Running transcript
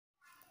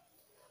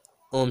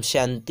ओम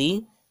शांति।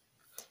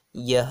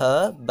 यह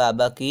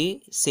बाबा की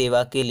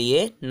सेवा के लिए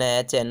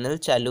नया चैनल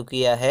चालू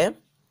किया है।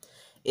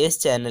 इस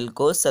चैनल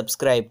को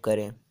सब्सक्राइब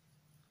करें।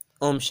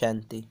 Om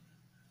Shanti.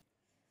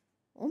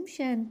 Om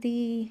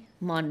Shanti.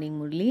 Morning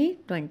Murli,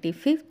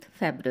 25th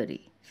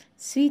February.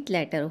 Sweet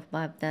letter of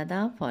Bab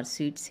Dada for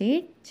sweet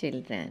seed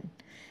children.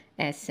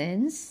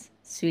 Essence.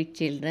 Sweet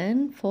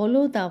children,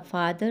 follow the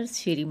Father's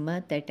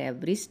Shrimat at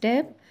every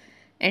step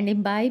and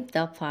imbibe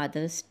the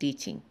Father's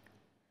teaching.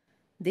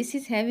 This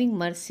is having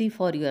mercy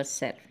for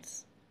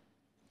yourselves.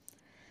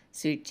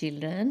 Sweet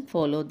children,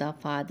 follow the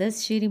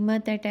Father's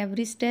Shrimat at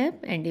every step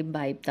and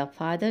imbibe the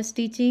Father's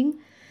teaching.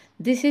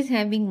 This is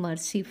having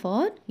mercy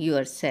for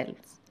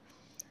yourselves.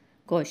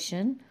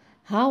 Question.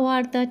 How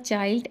are the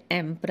child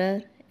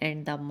emperor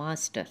and the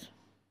master,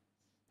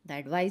 the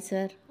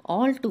advisor,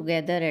 all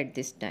together at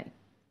this time?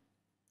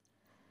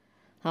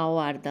 How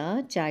are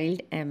the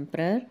child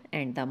emperor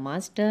and the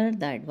master,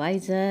 the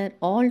advisor,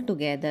 all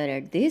together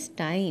at this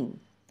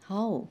time?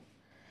 How?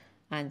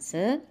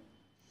 Answer.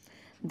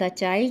 The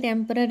child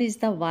emperor is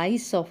the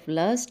vice of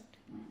lust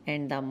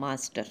and the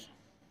master.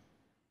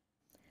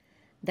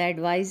 The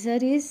advisor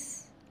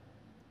is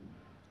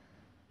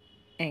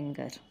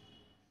anger.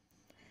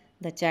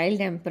 The child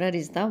emperor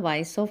is the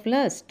vice of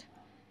lust,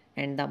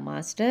 and the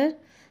master,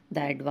 the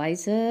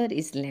advisor,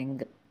 is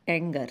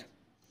anger.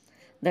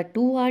 The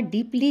two are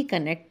deeply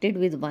connected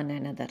with one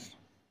another.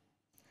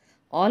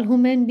 All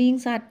human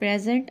beings are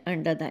present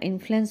under the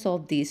influence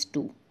of these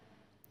two.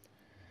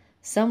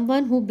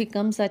 Someone who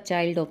becomes a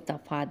child of the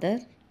Father,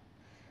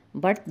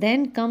 but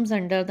then comes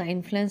under the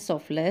influence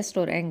of lust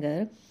or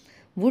anger,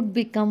 would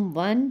become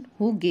one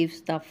who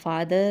gives the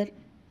Father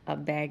a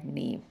bad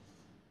name.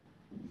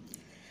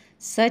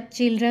 Such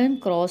children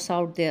cross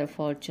out their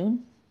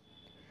fortune.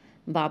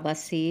 Baba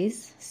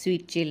says,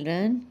 sweet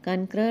children,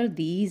 conquer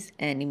these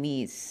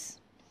enemies.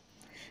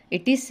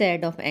 It is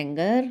said of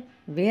anger,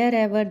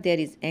 wherever there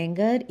is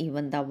anger,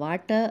 even the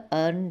water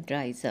urn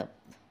dries up.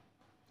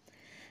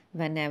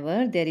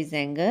 Whenever there is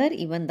anger,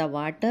 even the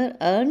water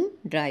urn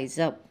dries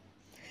up.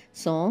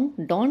 Song,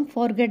 don't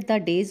forget the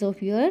days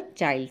of your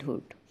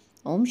childhood.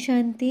 Om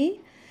Shanti.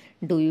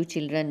 Do you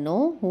children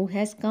know who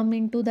has come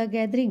into the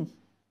gathering?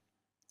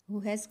 Who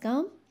has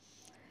come?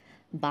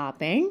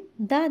 Bap and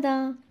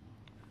Dada,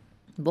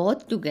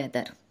 both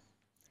together.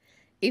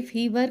 If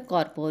he were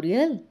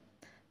corporeal,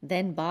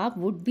 then Bap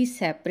would be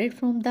separate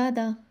from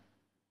Dada.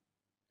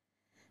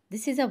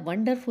 This is a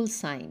wonderful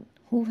sign.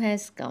 Who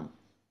has come?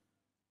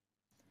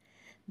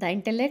 The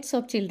intellects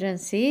of children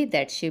say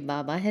that Shiv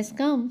Baba has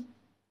come.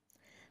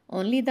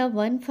 Only the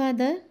one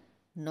Father,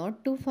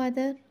 not two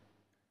Father,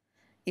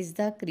 is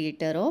the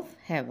creator of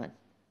heaven.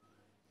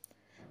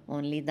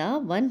 Only the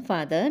one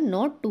Father,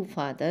 not two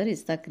Father,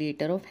 is the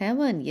creator of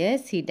heaven.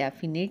 Yes, he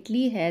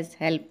definitely has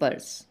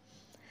helpers.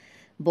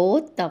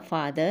 Both the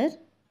Father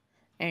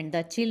and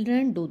the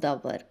children do the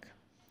work.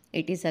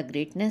 It is a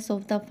greatness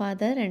of the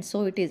Father, and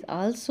so it is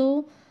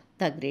also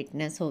the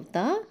greatness of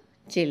the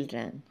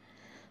children.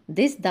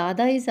 This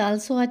Dada is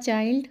also a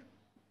child.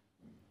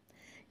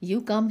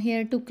 You come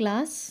here to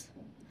class.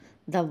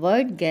 The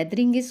word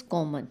gathering is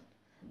common.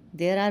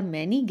 There are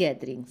many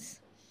gatherings,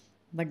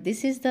 but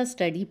this is the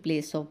study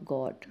place of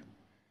God.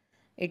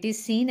 It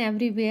is seen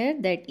everywhere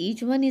that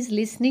each one is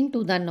listening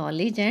to the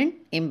knowledge and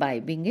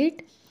imbibing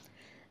it.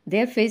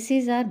 Their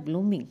faces are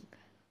blooming.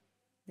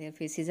 Their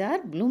faces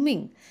are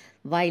blooming.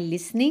 While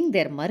listening,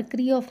 their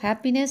mercury of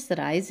happiness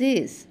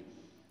rises.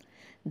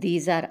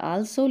 These are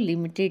also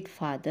limited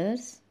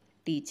fathers,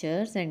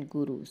 teachers, and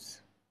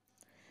gurus.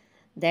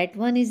 That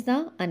one is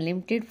the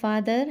unlimited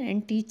father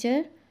and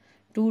teacher.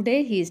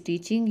 Today he is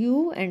teaching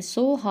you, and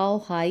so how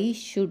high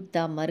should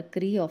the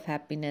mercury of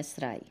happiness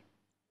rise?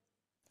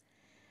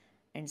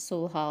 And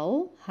so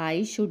how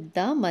high should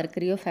the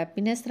mercury of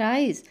happiness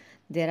rise?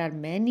 There are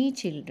many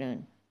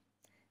children.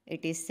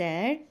 It is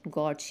said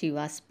God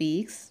Shiva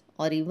speaks,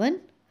 or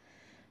even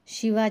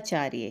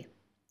Shivacharya.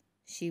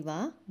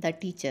 Shiva, the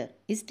teacher,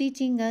 is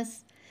teaching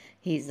us.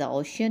 He is the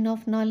ocean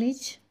of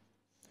knowledge.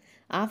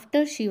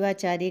 After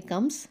Shivacharya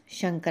comes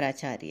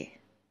Shankaracharya.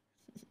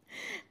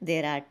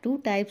 There are two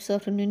types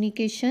of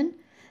renunciation.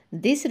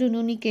 This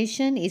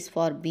renunciation is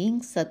for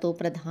being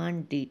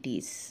Satopradhan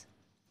deities.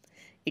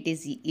 It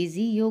is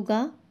easy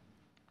yoga.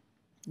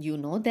 You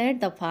know that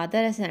the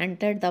Father has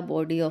entered the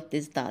body of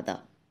this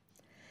Dada.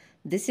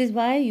 This is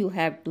why you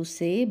have to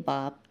say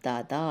Bap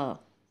Dada.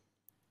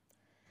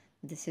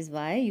 This is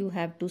why you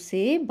have to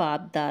say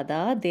Bap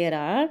Dada. There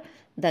are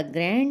the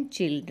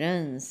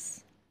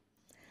grandchildrens.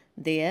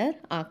 There,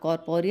 a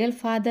corporeal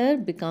father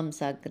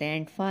becomes a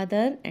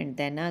grandfather and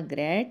then a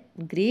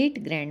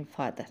great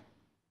grandfather.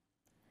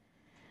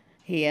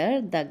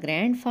 Here, the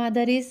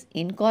grandfather is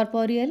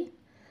incorporeal.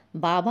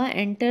 Baba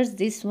enters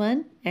this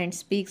one and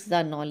speaks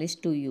the knowledge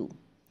to you.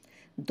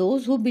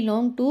 Those who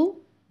belong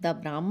to the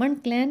Brahman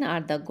clan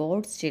are the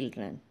God's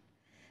children.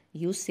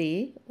 You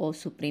say, O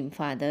Supreme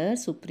Father,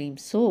 Supreme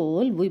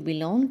Soul, we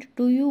belonged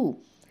to you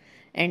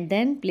and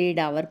then played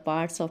our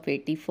parts of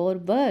 84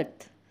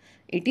 birth.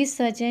 It is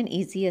such an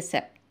easy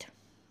accept.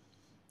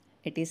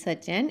 It is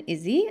such an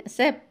easy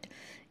accept.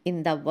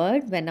 In the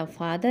world, when a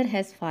father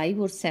has 5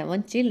 or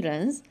 7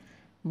 children,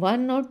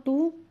 1 or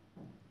 2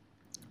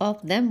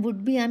 of them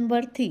would be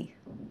unworthy.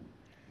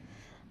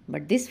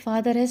 But this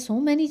father has so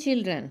many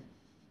children,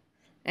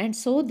 and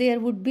so there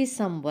would be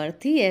some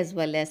worthy as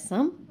well as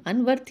some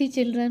unworthy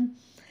children.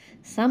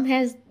 Some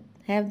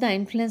have the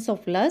influence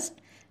of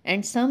lust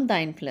and some the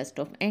influence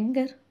of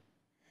anger.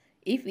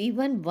 If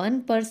even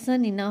one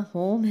person in a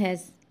home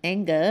has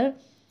anger,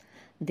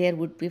 there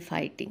would be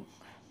fighting.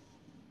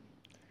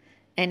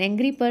 An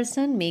angry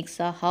person makes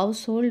a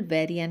household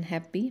very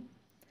unhappy.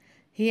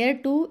 Here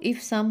too,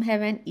 if some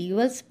have an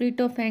evil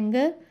spirit of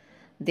anger,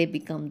 they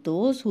become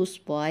those who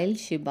spoil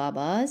Shiv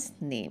Baba's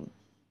name.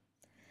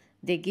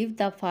 They give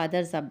the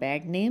fathers a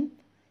bad name,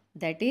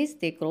 that is,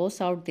 they cross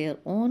out their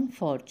own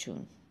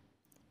fortune.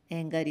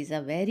 Anger is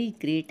a very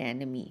great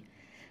enemy.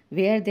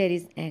 Where there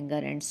is anger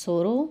and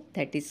sorrow,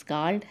 that is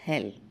called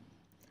hell.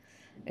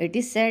 It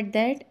is said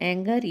that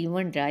anger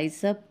even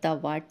dries up the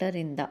water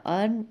in the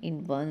urn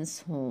in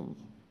one's home.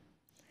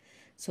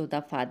 So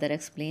the father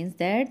explains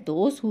that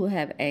those who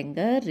have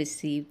anger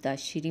receive the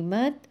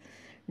Shrimad.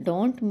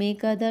 Don't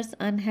make others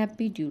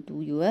unhappy due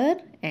to your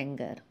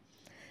anger.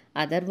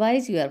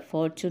 Otherwise, your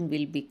fortune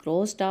will be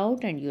crossed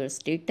out and your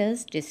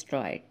status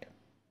destroyed.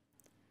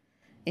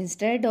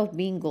 Instead of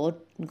being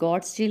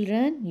God's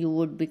children, you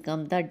would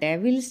become the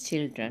devil's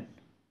children.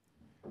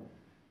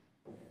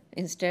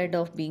 Instead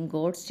of being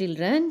God's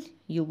children,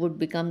 you would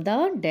become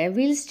the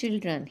devil's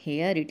children.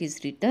 Here it is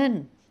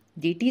written,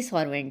 Diti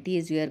sovereignty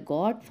is your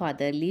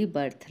godfatherly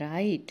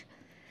birthright.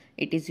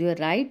 It is your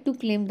right to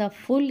claim the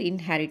full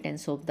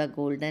inheritance of the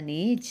golden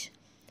age.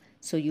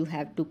 So you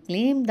have to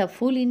claim the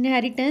full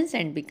inheritance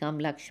and become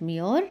Lakshmi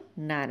or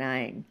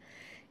Narayan.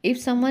 If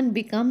someone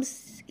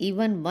becomes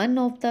even one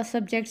of the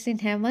subjects in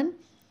heaven,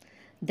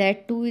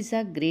 that too is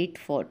a great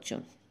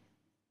fortune.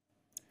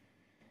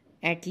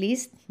 At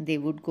least they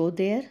would go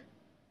there.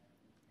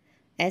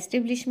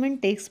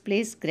 Establishment takes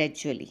place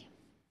gradually.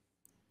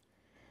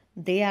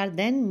 They are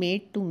then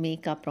made to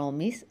make a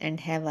promise and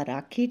have a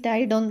rakhi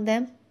tied on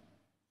them.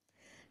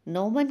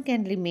 No one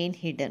can remain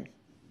hidden.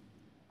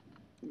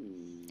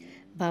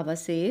 Baba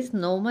says,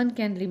 no one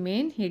can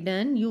remain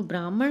hidden. You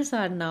Brahmins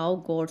are now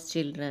God's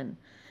children.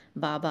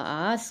 Baba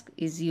asks,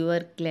 is your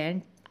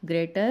clan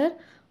greater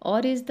or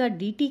is the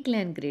DT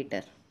clan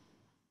greater?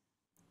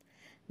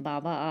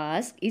 Baba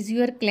asks, is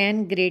your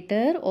clan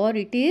greater or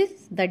it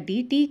is the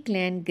DT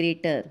clan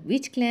greater?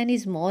 Which clan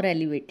is more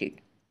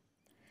elevated?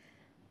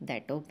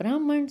 That of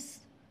Brahmins.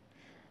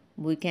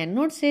 We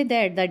cannot say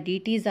that the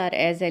deities are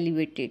as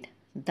elevated.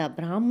 The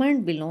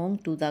Brahman belong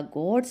to the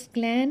God's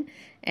clan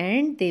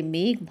and they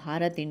make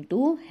Bharat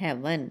into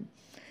heaven.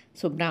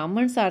 So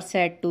Brahmins are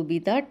said to be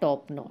the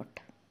top knot.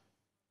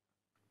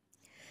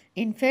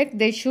 In fact,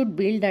 they should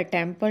build a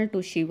temple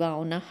to Shiva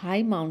on a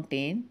high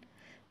mountain,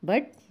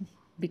 but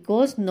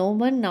because no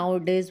one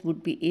nowadays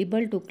would be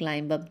able to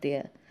climb up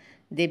there,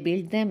 they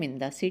build them in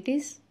the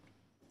cities.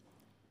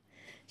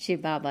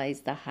 Shiv Baba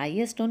is the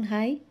highest on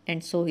high,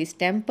 and so his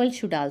temple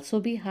should also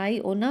be high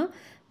on a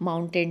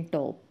mountain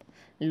top.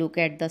 Look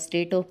at the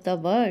state of the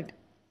world.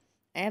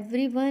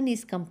 Everyone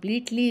is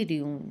completely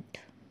ruined.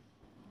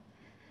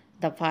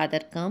 The Father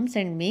comes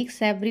and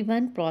makes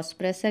everyone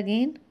prosperous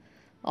again.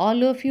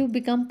 All of you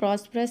become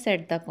prosperous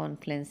at the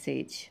confluence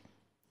age.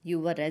 You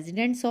were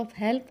residents of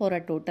hell for a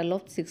total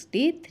of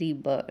 63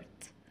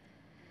 births.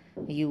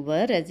 You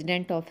were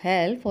resident of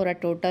hell for a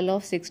total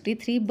of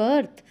 63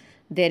 births.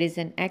 There is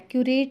an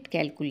accurate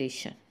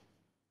calculation.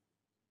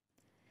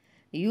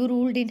 You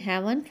ruled in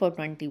heaven for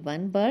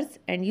 21 births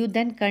and you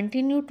then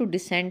continued to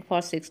descend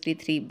for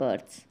 63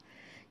 births.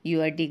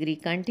 Your degree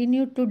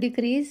continued to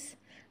decrease.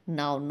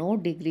 Now no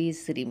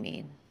degrees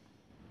remain.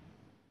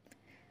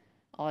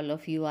 All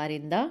of you are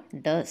in the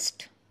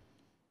dust.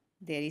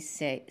 There is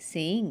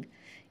saying,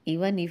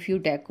 even if you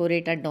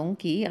decorate a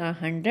donkey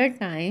 100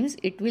 times,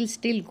 it will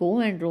still go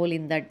and roll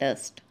in the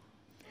dust.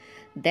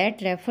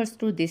 That refers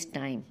to this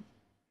time.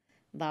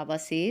 Baba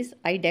says,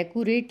 I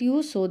decorate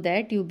you so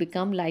that you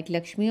become like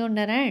Lakshmi or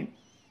Narayan.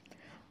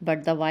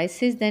 But the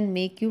vices then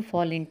make you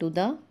fall into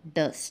the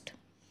dust.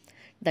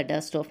 The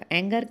dust of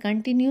anger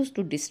continues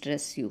to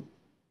distress you.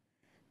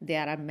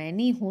 There are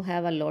many who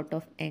have a lot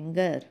of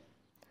anger.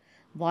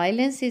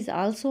 Violence is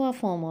also a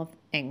form of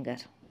anger.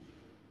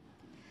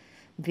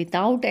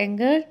 Without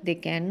anger, they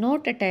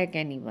cannot attack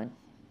anyone.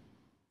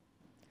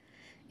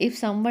 If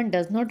someone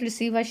does not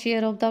receive a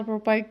share of the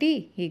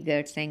property, he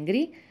gets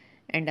angry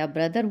and a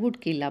brother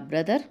would kill a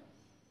brother.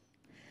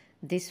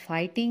 This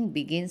fighting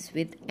begins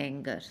with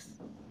anger.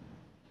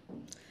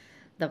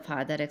 The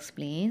Father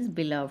explains,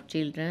 beloved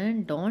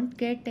children, don't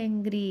get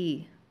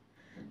angry.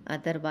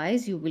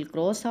 Otherwise, you will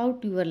cross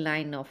out your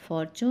line of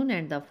fortune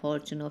and the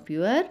fortune of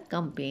your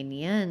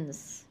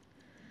companions.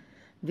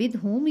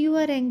 With whom you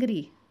are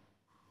angry?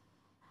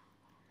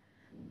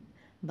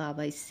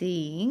 Baba is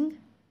saying,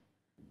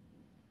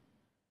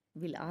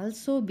 will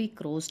also be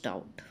crossed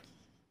out.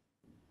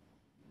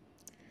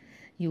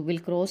 You will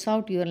cross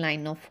out your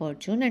line of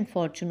fortune and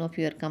fortune of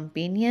your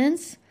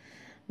companions.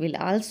 will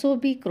also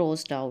be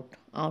crossed out.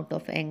 Out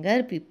of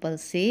anger, people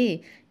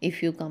say,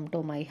 if you come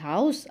to my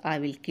house, I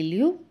will kill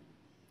you.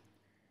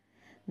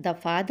 The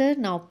father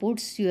now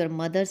puts your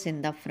mothers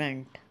in the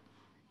front.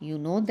 You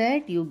know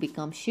that you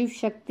become Shiv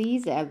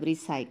Shaktis every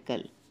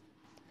cycle.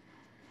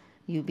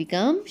 You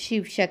become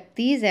Shiv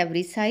Shaktis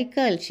every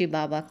cycle. Shiv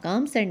Baba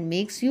comes and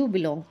makes you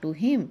belong to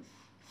him.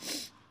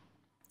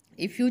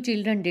 If you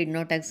children did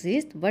not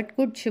exist, what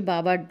could Shiv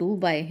Baba do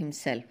by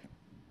himself?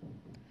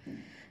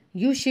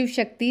 You Shiv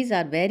Shaktis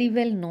are very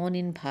well known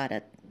in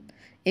Bharat.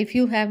 If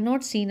you have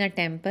not seen a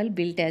temple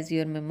built as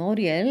your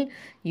memorial,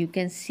 you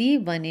can see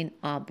one in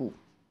Abu.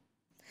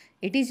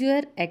 It is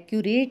your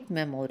accurate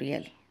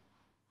memorial.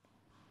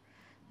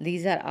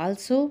 There are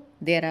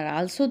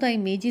also the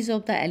images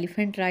of the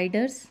elephant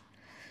riders.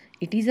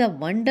 It is a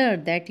wonder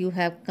that you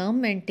have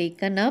come and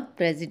taken up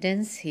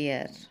residence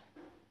here.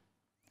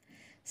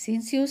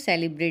 Since you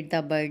celebrate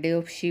the birthday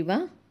of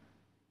Shiva,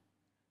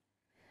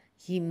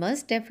 he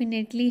must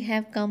definitely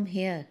have come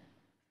here.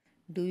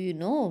 Do you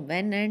know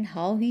when and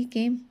how he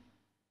came?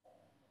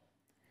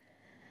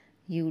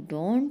 You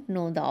don't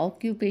know the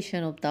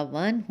occupation of the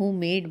one who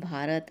made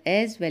Bharat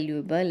as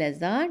valuable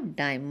as a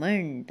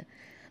diamond.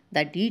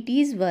 The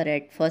deities were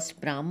at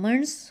first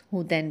Brahmins,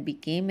 who then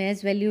became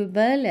as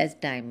valuable as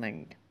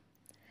diamond.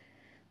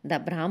 The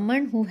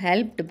Brahman who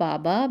helped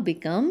Baba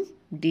become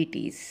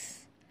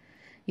deities.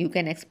 You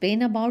can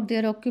explain about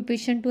their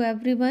occupation to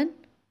everyone.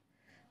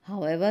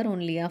 However,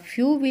 only a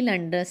few will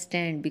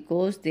understand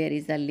because there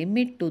is a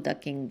limit to the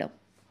kingdom.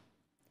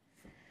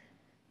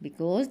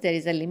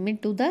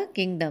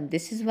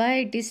 This is why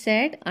it is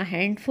said a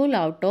handful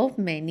out of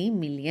many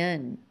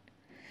million.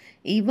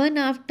 Even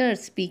after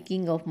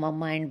speaking of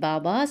Mama and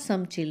Baba,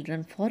 some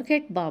children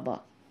forget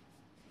Baba.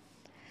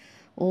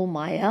 Oh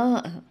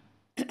Maya,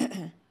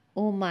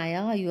 oh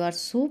Maya, you are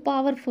so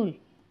powerful.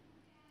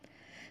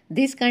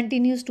 This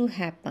continues to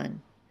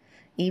happen.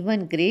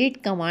 Even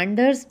great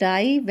commanders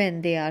die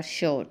when they are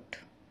shot.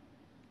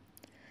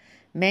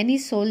 Many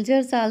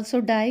soldiers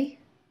also die.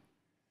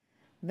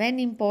 When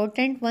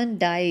important one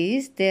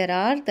dies, there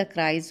are the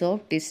cries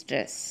of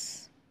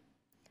distress.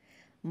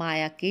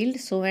 Maya killed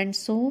so and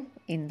so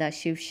in the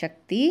Shiv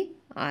Shakti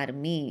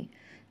army.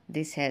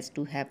 This has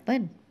to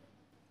happen.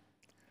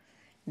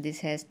 There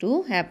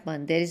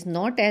is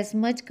not as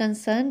much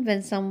concern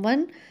when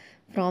someone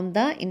from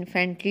the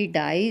infantry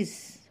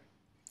dies.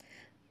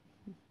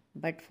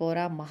 But for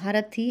a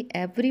Maharathi,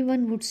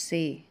 everyone would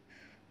say,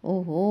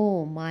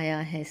 oh,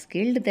 Maya has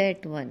killed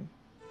that one.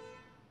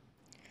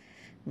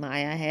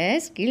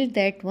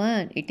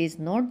 It is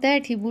not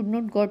that he would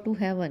not go to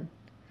heaven.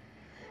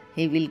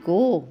 He will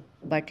go,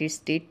 but his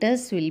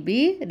status will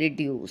be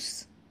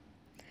reduced.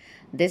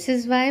 This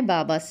is why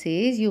Baba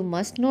says you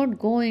must not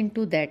go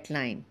into that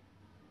line.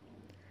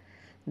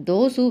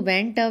 Those who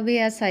went away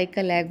a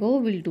cycle ago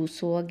will do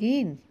so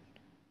again.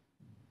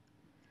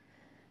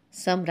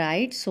 Some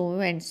write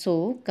so and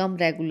so come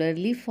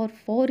regularly for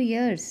 4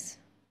 years.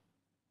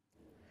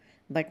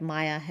 But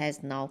Maya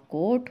has now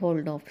caught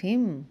hold of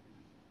him.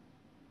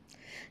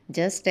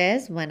 Just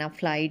as when a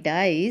fly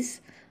dies,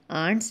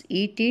 ants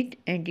eat it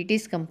and it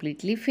is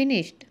completely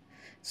finished.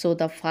 So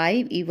the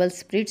 5 evil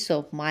spirits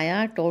of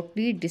Maya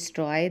totally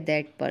destroy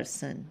that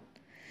person.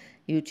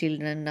 You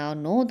children now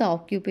know the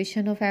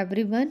occupation of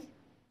everyone.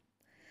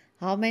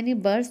 How many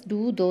births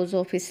do those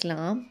of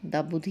Islam,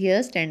 the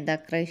Buddhists and the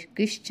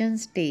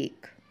Christians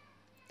take?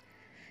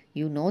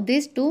 You know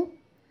this too?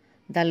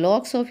 The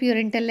locks of your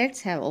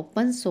intellects have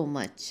opened so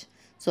much.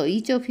 So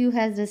each of you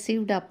has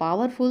received a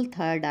powerful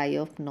third eye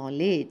of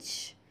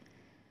knowledge.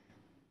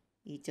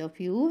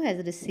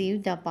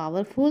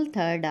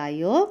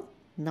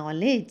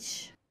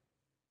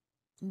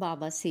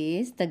 Baba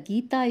says the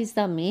Gita is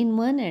the main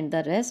one and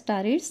the rest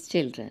are its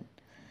children.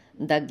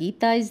 The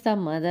Gita is the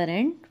mother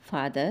and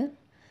father.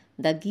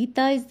 The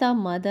Gita is the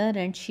mother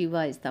and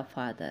Shiva is the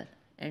father.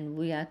 And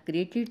we are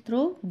created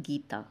through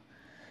Gita.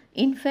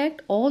 In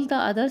fact, all the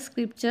other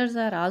scriptures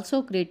are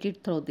also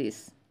created through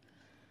this.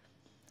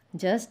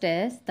 Just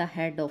as the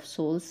head of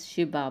souls,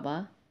 Shiv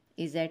Baba,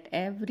 is at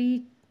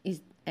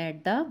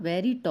the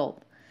very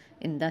top.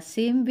 In the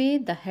same way,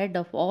 the head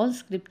of all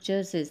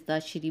scriptures is the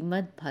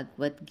Srimad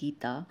Bhagavad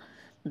Gita,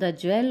 the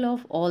jewel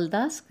of all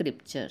the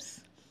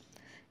scriptures.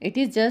 It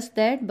is just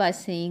that by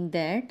saying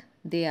that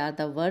they are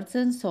the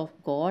versions of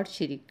God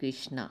Shri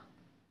Krishna.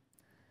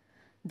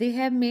 They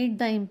have made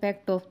the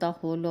impact of the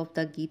whole of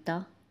the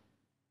Gita.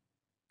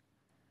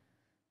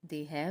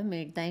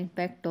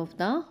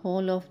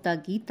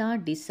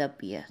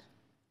 Disappear.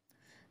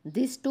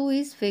 This too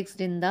is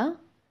fixed in the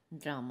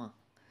drama.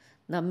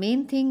 The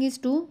main thing is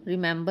to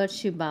remember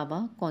Shiv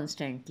Baba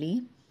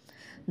constantly.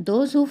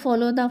 Those who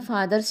follow the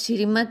Father's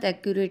Shrimad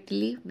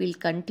accurately will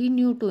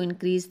continue to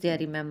increase their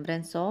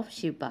remembrance of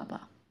Shiv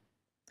Baba.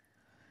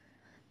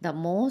 The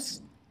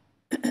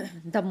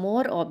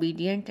more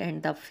obedient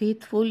and the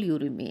faithful you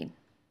remain,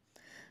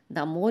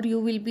 the more you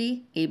will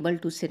be able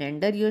to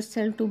surrender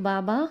yourself to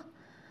Baba.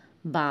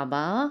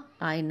 Baba,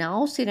 I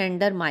now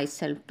surrender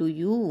myself to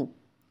you.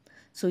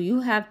 So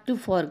you have to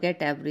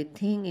forget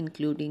everything,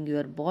 including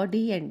your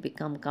body, and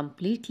become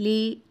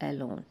completely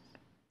alone.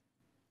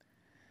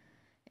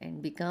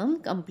 And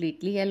become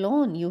completely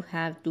alone. You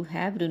have to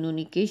have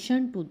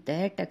renunciation to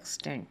that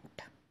extent.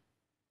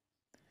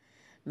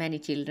 Many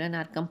children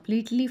are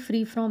completely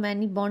free from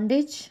any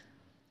bondage,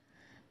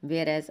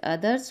 whereas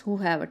others who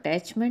have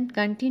attachment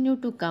continue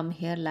to come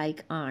here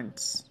like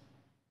ants.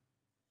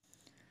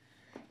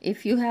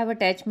 If you have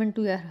attachment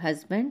to your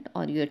husband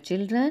or your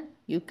children,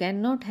 you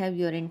cannot have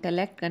your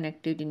intellect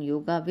connected in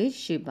yoga with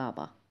Shiv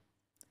Baba.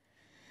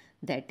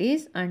 That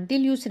is,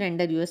 until you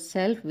surrender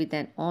yourself with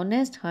an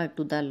honest heart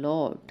to the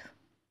Lord.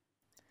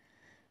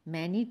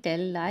 Many tell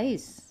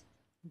lies,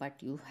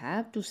 but you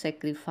have to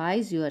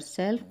sacrifice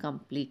yourself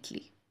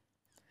completely.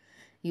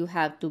 You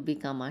have to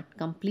become a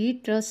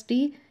complete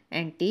trustee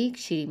and take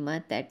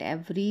Shrimat at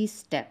every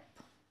step.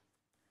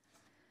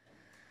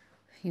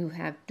 You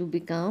have to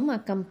become a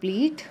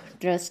complete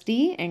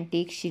trustee and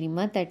take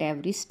Shrimat at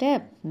every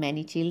step.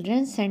 Many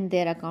children send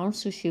their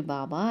accounts to Shiv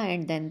Baba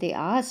and then they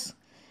ask,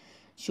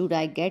 should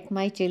I get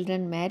my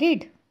children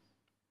married?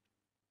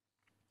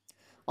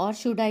 Or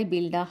should I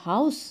build a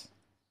house?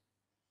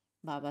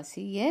 Baba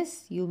says,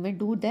 yes, you may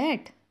do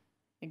that.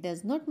 It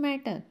does not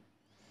matter.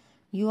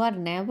 You are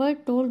never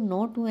told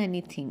no to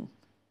anything.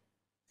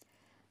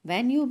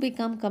 When you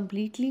become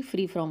completely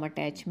free from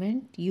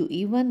attachment, you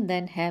even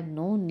then have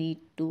no need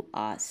to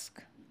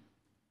ask.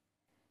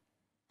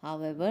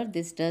 However,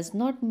 this does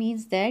not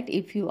mean that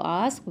if you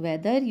ask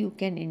whether you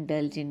can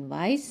indulge in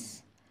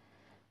vice,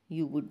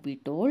 you would be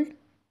told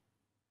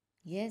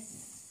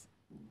yes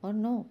or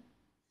no.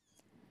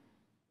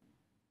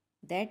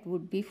 That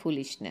would be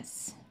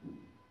foolishness.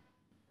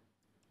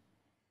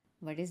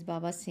 What is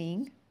Baba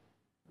saying?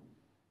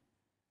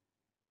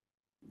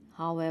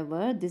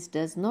 However, this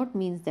does not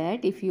mean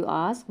that if you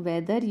ask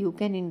whether you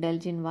can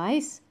indulge in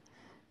vice,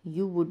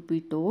 you would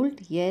be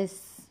told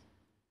yes.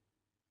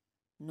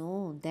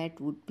 No,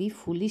 that would be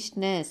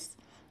foolishness.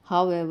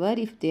 However,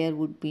 if there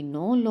would be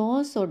no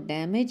loss or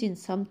damage in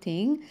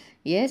something,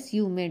 yes,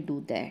 you may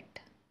do that.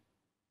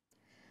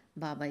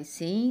 Baba is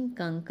saying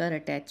conquer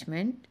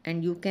attachment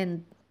and you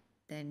can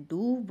then do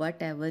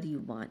whatever you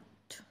want.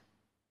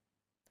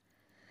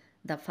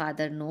 The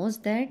Father knows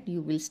that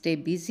you will stay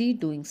busy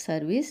doing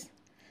service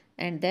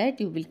and that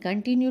you will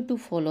continue to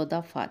follow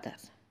the Father.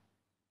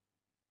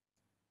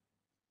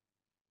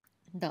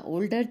 The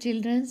older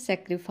children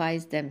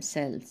sacrifice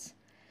themselves.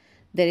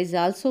 There is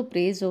also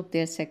praise of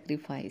their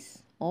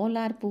sacrifice. All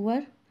are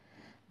poor.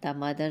 The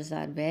mothers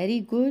are very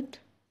good.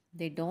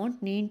 They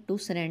don't need to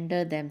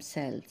surrender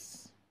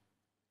themselves.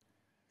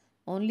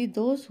 Only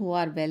those who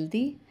are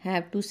wealthy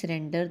have to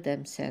surrender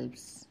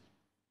themselves.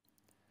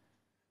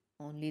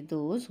 Only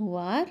those who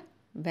are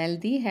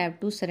wealthy have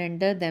to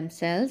surrender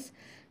themselves.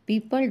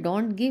 People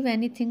don't give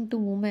anything to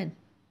women.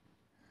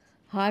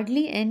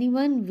 Hardly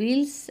anyone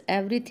wills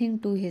everything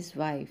to his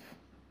wife.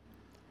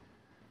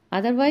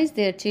 Otherwise,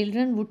 their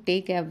children would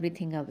take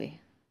everything away.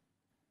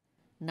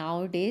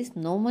 Nowadays,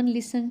 no one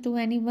listens to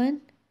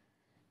anyone.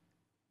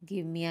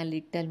 Give me a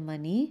little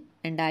money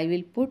and I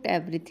will put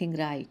everything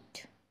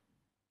right.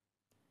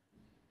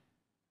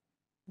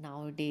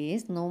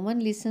 Nowadays, no one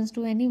listens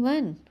to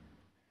anyone.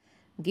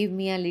 Give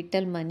me a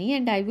little money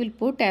and I will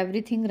put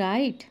everything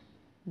right.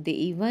 They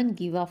even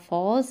give a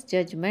false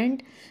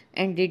judgment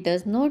and it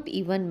does not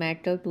even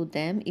matter to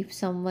them if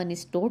someone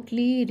is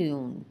totally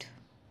ruined.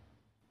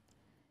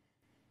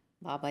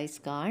 Baba is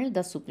called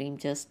the Supreme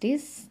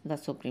Justice, the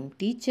Supreme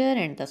Teacher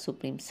and the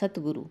Supreme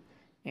Satguru.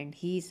 And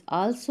he is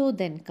also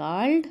then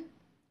called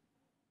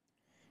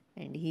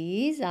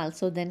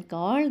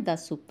the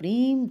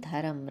Supreme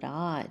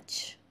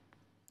Dharamraj.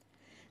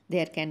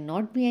 There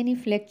cannot be any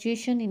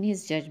fluctuation in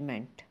his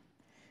judgment.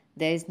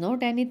 There is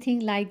not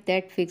anything like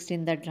that fixed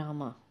in the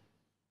drama.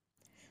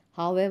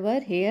 However,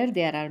 here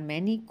there are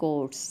many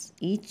courts,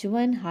 each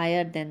one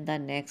higher than the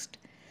next.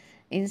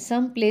 In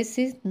some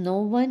places, no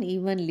one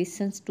even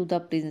listens to the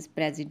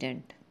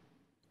president.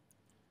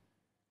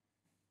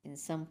 In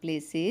some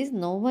places,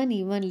 no one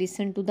even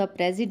listens to the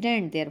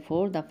president.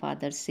 Therefore, the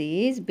Father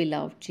says,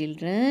 beloved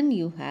children,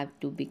 you have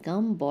to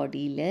become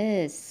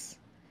bodiless.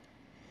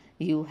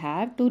 You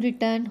have to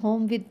return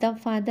home with the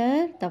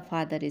Father. The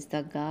Father is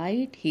the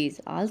guide. He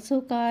is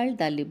also called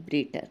the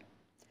liberator.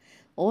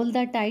 All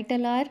the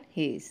titles are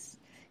his.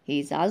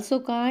 He is also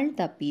called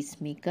the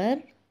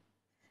peacemaker.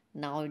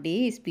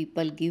 Nowadays,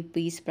 people give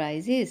peace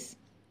prizes.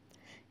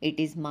 It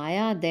is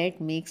Maya that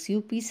makes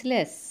you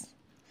peaceless.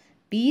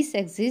 Peace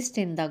exists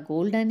in the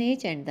golden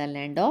age and the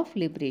land of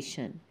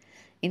liberation.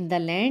 In the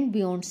land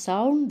beyond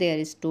sound, there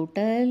is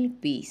total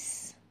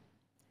peace.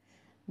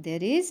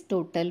 There is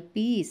total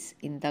peace.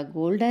 In the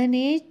golden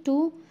age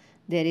too,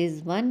 there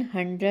is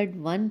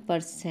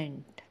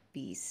 101%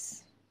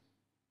 peace.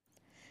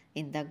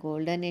 In the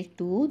golden age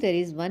too, there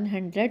is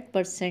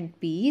 100%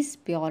 peace,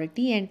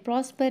 purity and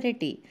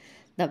prosperity.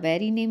 The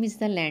very name is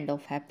the land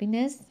of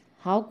happiness.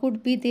 How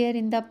could be there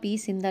in the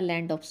peace in the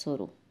land of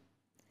sorrow?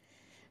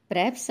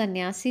 Perhaps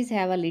sannyasis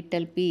have a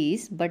little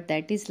peace, but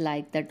that is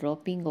like the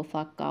dropping of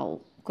a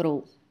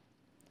crow.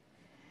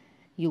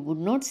 You would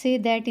not say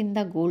that in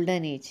the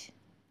golden age.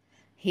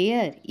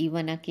 Here,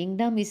 even a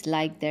kingdom is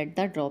like that,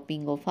 the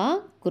dropping of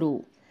a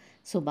crow.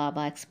 So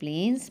Baba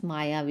explains,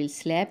 Maya will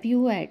slap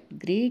you at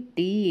great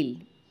deal.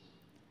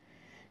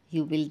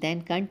 You will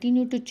then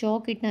continue to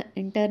choke it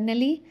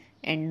internally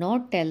and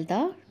not tell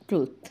the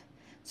truth.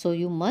 So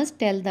you must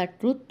tell the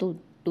truth to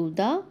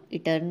the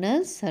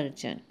eternal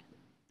surgeon.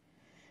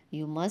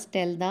 You must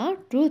tell the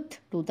truth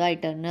to the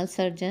eternal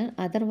surgeon.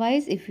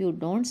 Otherwise, if you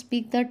don't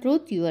speak the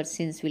truth, your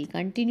sins will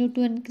continue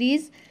to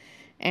increase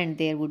and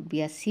there would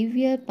be a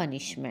severe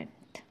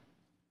punishment.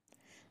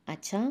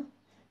 Acha,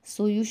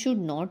 so you should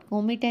not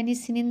commit any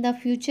sin in the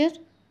future?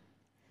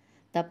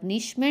 The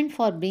punishment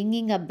for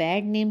bringing a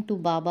bad name to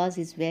Babas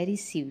is very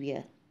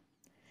severe.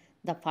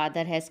 The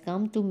Father has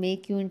come to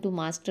make you into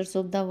masters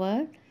of the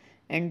world,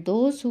 and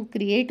those who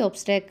create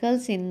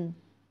obstacles in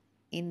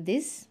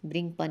this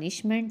bring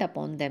punishment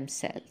upon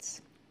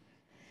themselves.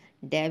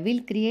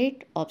 Devil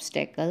create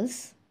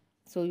obstacles,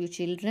 so you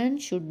children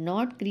should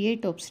not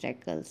create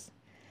obstacles.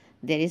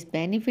 There is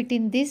benefit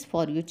in this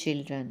for you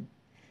children.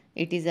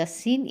 It is a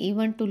sin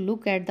even to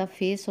look at the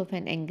face of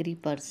an angry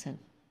person.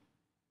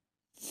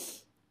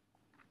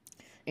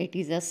 It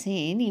is a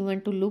sin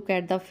even to look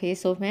at the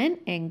face of an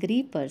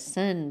angry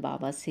person.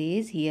 Baba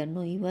says, hear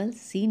no evil,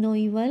 see no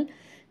evil.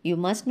 You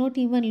must not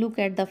even look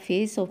at the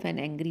face of an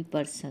angry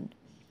person.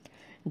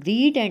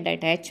 Greed and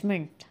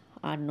attachment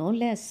are no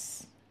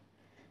less.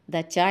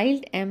 The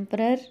child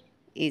emperor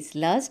is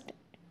lust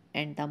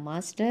and the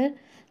master,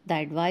 the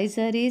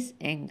advisor, is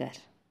anger.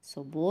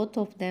 So both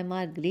of them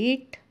are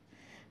great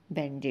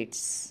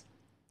bandits.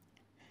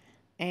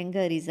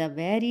 Anger is a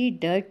very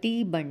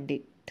dirty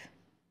bandit.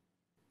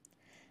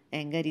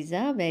 Anger is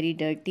a very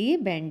dirty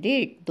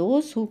bandit.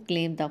 Those who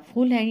claim the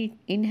full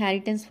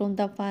inheritance from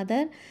the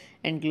Father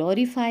and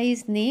glorify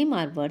His name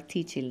are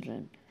worthy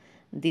children.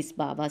 This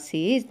Baba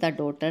says the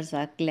daughters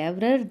are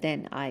cleverer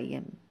than I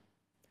am.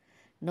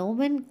 No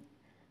one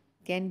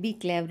can be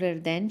cleverer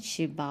than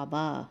Shiv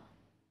Baba.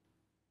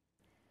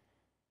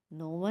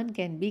 No one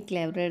can be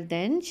cleverer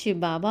than Shiv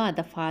Baba.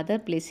 The Father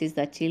places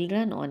the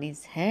children on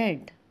his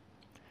head.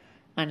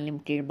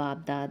 Unlimited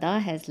Bab Dada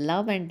has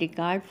love and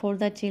regard for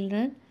the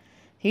children.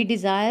 He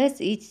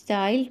desires each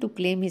child to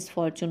claim his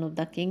fortune of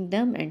the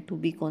kingdom and to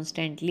be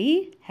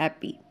constantly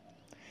happy.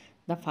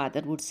 The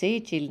Father would say,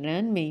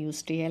 children, may you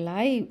stay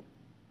alive.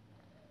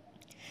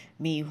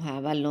 May you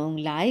have a long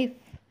life.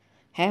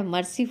 Have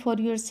mercy for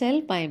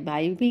yourself by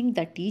imbibing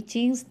the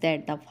teachings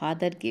that the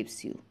Father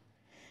gives you.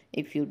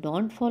 If you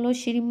don't follow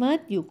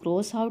Shrimad, you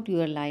cross out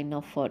your line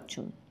of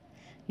fortune.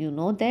 You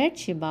know that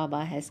Shiv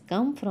Baba has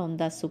come from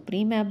the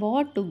Supreme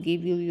Abode to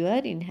give you your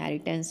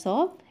inheritance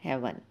of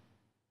heaven.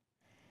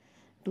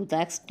 To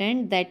the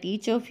extent that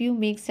each of you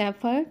makes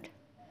effort,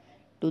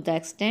 to the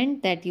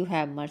extent that you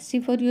have mercy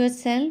for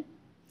yourself,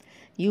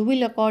 you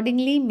will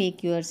accordingly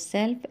make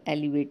yourself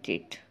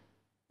elevated.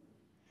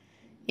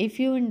 If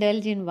you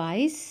indulge in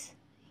vice,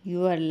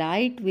 your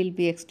light will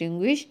be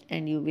extinguished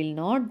and you will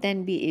not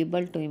then be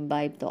able to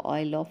imbibe the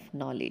oil of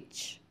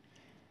knowledge.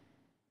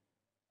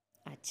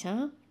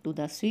 Acha, to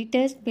the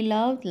sweetest,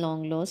 beloved,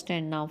 long lost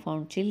and now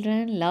found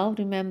children, love,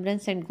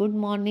 remembrance and good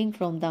morning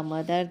from the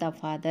mother, the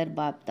father,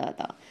 Bap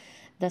Dada.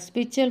 The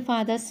spiritual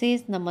father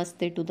says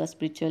namaste to the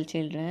spiritual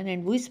children,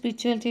 and we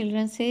spiritual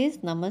children says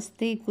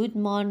namaste, good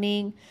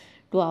morning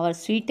to our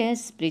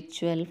sweetest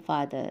spiritual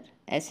father.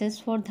 Essence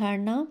for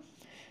dharana.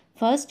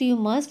 First, you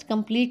must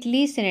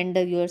completely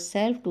surrender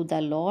yourself to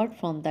the Lord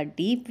from the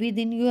deep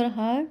within your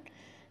heart.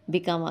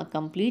 Become a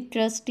complete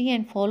trustee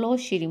and follow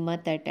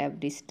Shrimat at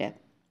every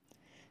step.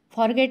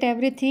 Forget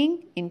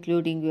everything,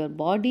 including your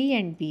body,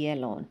 and be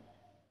alone.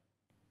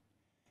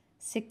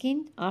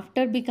 Second,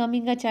 after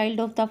becoming a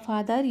child of the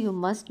Father, you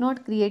must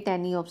not create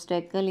any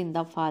obstacle in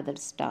the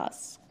Father's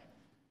task.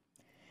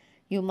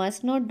 You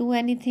must not do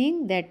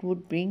anything that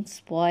would bring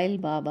spoil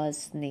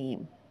Baba's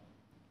name.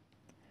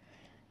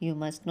 You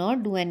must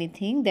not do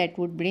anything that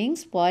would bring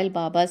spoil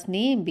Baba's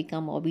name.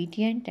 Become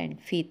obedient and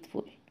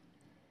faithful.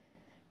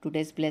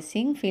 Today's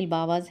blessing, feel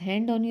Baba's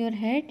hand on your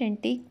head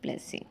and take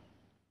blessing.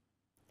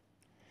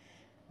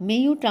 May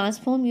you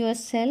transform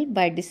yourself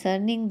by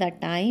discerning the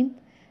time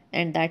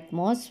and the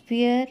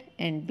atmosphere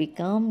and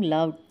become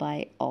loved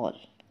by all.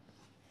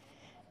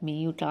 May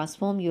you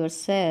transform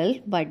yourself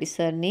by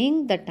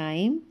discerning the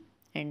time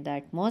and the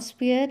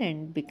atmosphere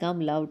and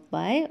become loved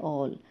by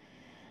all.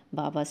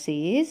 Baba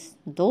says,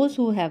 those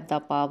who have the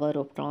power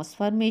of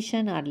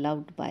transformation are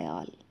loved by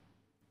all.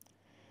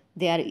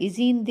 They are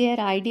easy in their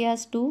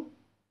ideas too.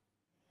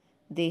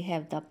 They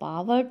have the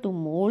power to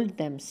mold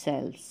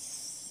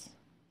themselves.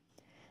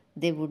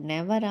 They would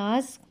never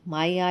ask,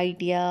 my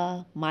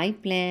idea, my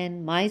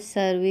plan, my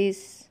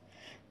service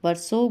were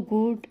so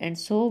good and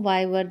so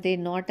why were they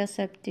not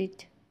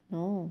accepted?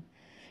 No.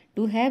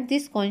 To have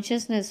this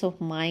consciousness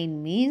of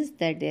mind means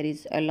that there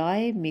is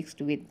alloy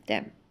mixed with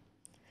them.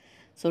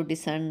 So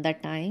discern the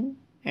time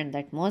and the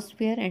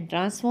atmosphere and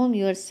transform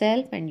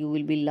yourself and you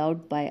will be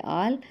loved by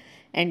all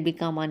and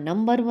become a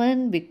number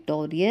one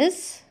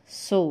victorious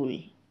soul.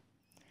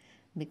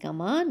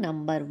 Become a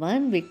number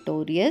one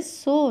victorious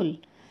soul.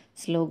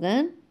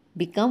 Slogan: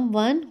 become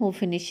one who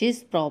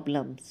finishes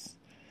problems,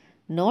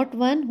 not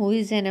one who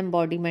is an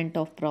embodiment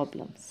of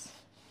problems.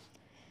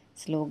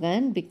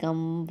 Slogan: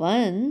 become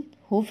one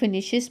who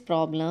finishes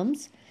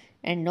problems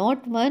and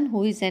not one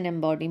who is an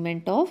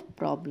embodiment of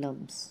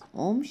problems.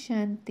 Om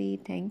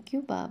Shanti. Thank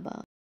you,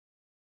 Baba.